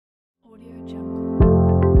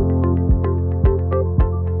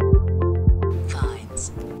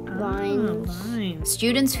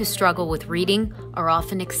Students who struggle with reading are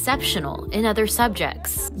often exceptional in other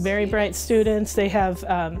subjects. Very bright students, they have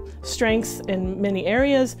strengths in many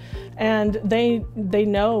areas, and they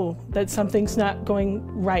know that something's not going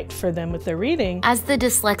right for them with their reading. As the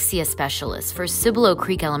dyslexia specialist for Cibolo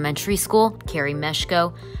Creek Elementary School, Carrie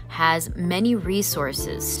Meshko has many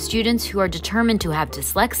resources students who are determined to have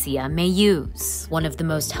dyslexia may use. One of the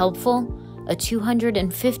most helpful, a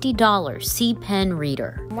 $250 C-Pen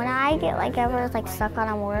reader. When I get ever stuck on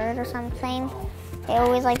a word or something, it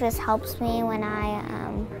always this helps me when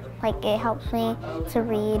it helps me to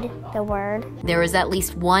read the word. There is at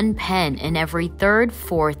least one pen in every 3rd,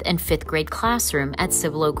 4th, and 5th grade classroom at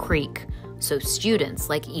Cibolo Creek, so students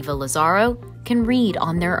like Eva Lazaro can read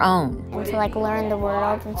on their own. And to learn the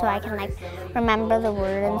words, and so I can remember the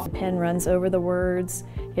words. The pen runs over the words,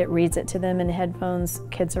 it reads it to them in headphones.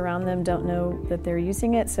 Kids around them don't know that they're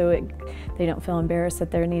using it, so they don't feel embarrassed that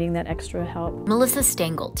they're needing that extra help. Melissa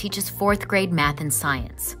Stengel teaches 4th grade math and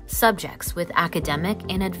science, subjects with academic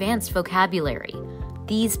and advanced vocabulary.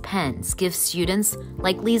 These pens give students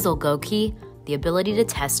like Liesl Goki the ability to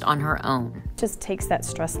test on her own. Just takes that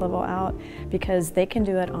stress level out because they can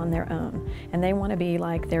do it on their own and they want to be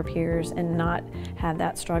like their peers and not have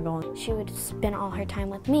that struggle. She would spend all her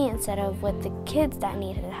time with me instead of with the kids that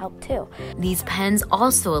needed help too. These pens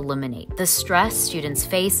also eliminate the stress students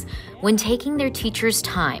face when taking their teacher's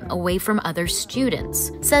time away from other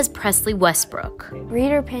students, says Presley Westbrook.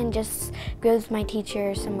 Reader pen just gives my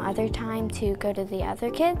teacher some other time to go to the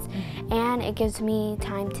other kids, and it gives me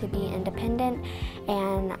time to be independent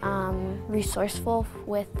and resourceful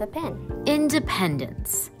with the pen.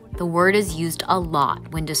 Independence. The word is used a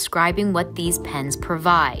lot when describing what these pens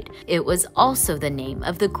provide. It was also the name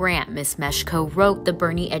of the grant Ms. Meshko wrote the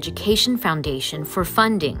Bernie Education Foundation for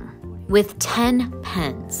funding. With 10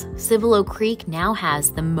 pens, Cibolo Creek now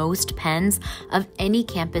has the most pens of any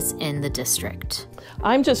campus in the district.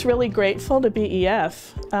 I'm just really grateful to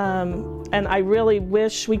BEF, and I really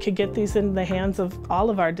wish we could get these in the hands of all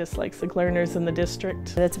of our dyslexic learners in the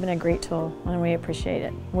district. It's been a great tool, and we appreciate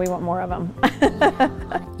it. We want more of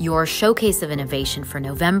them. Your showcase of innovation for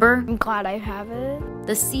November? I'm glad I have it.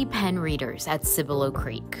 The C-Pen readers at Cibolo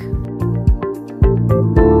Creek.